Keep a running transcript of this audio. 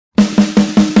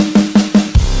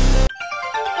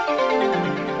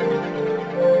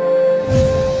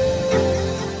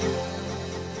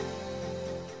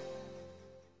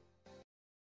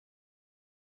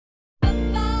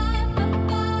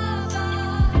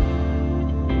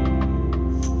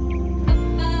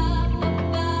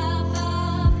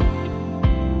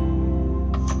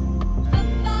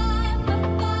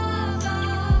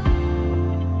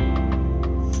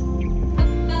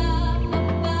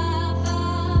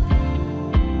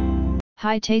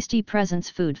Hi Tasty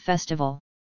Presents Food Festival.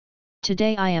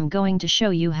 Today I am going to show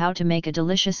you how to make a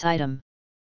delicious item.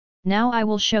 Now I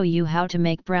will show you how to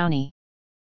make brownie.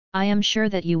 I am sure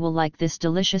that you will like this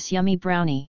delicious yummy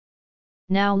brownie.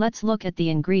 Now let's look at the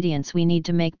ingredients we need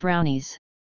to make brownies.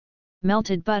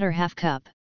 Melted butter ½ cup.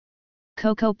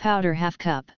 Cocoa powder ½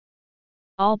 cup.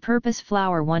 All-purpose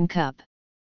flour 1 cup.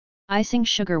 Icing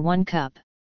sugar 1 cup.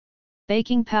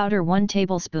 Baking powder 1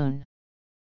 tablespoon.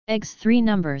 Eggs 3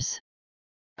 numbers.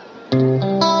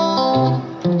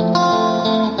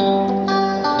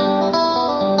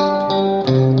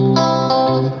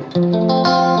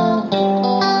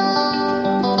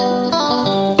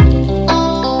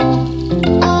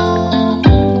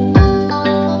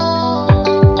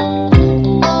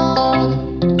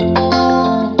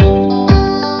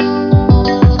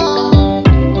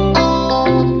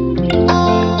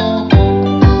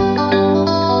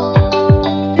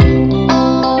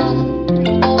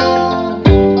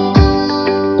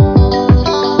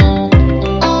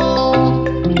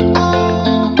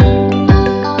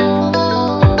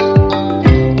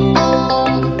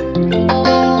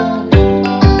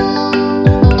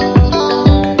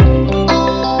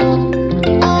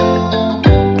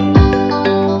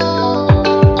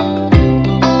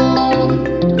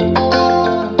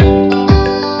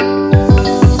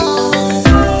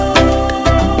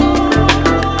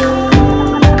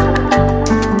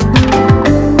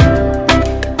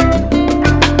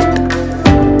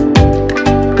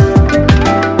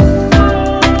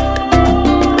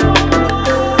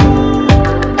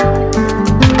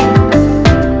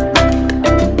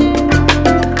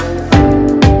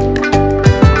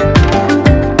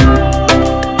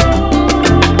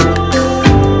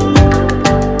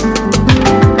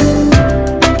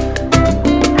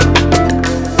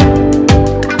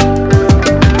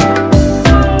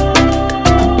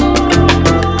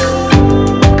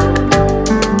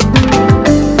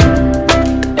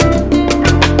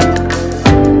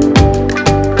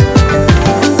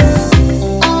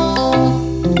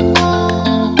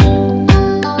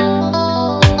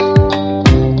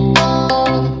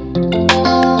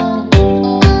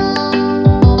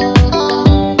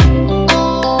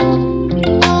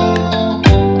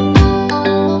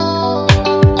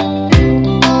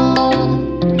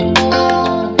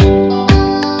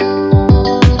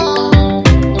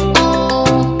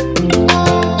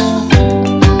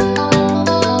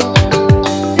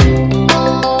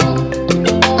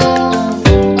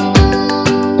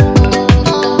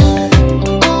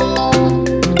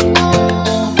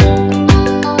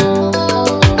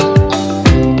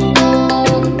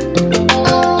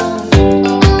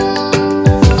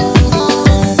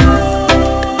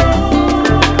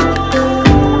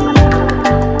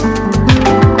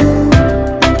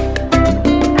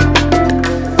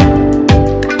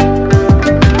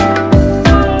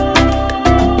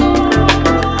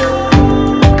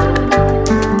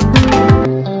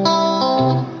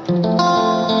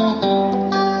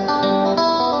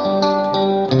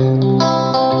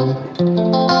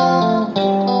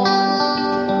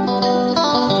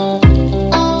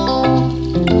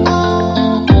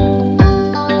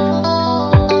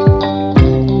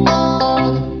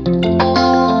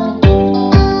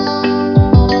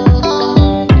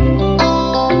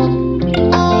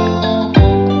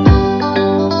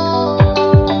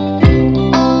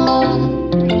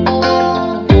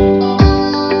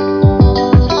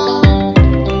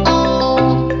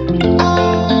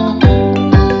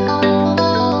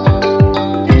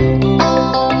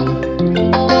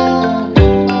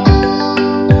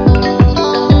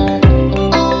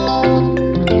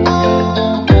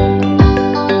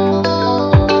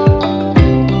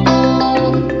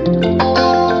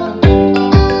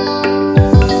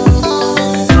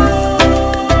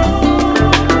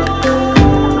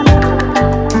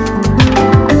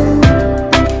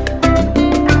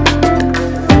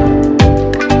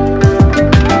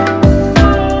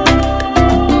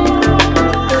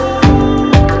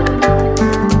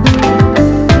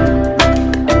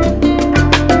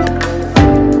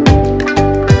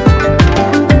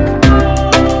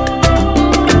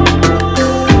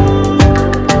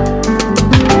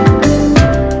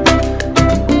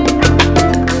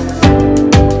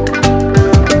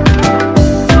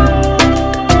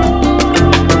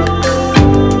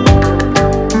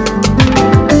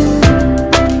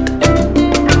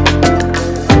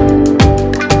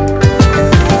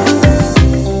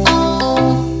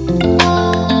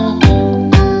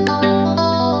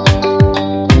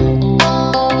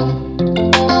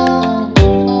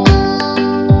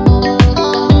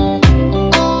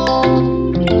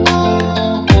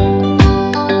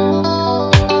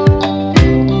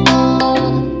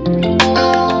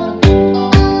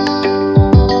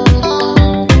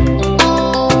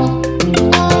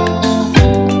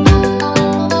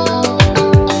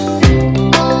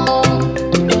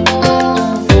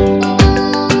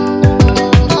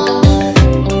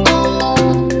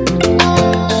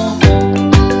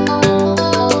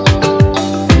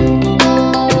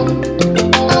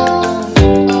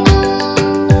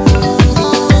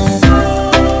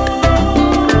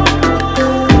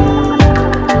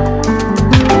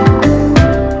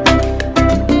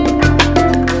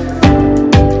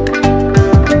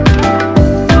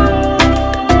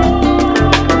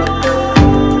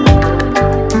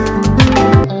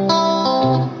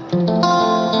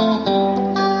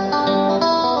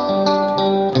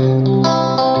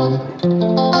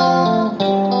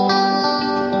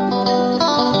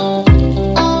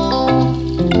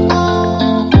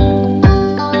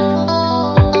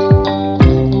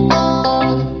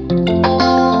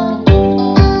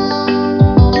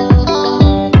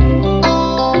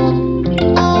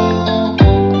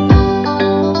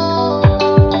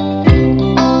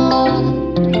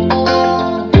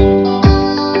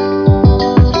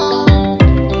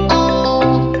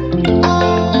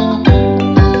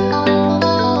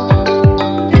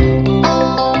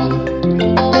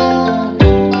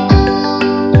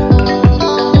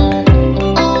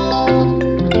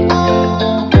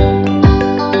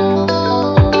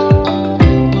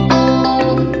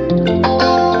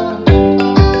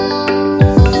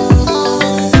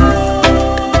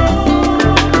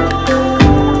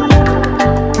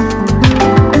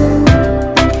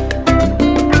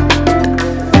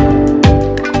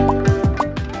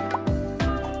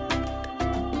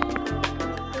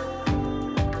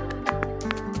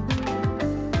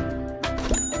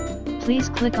 Please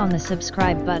click on the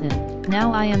subscribe button.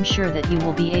 Now I am sure that you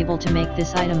will be able to make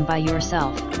this item by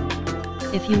yourself.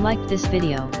 If you liked this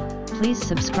video, please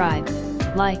subscribe,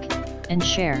 like, and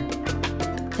share.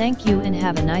 Thank you and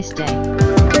have a nice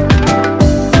day.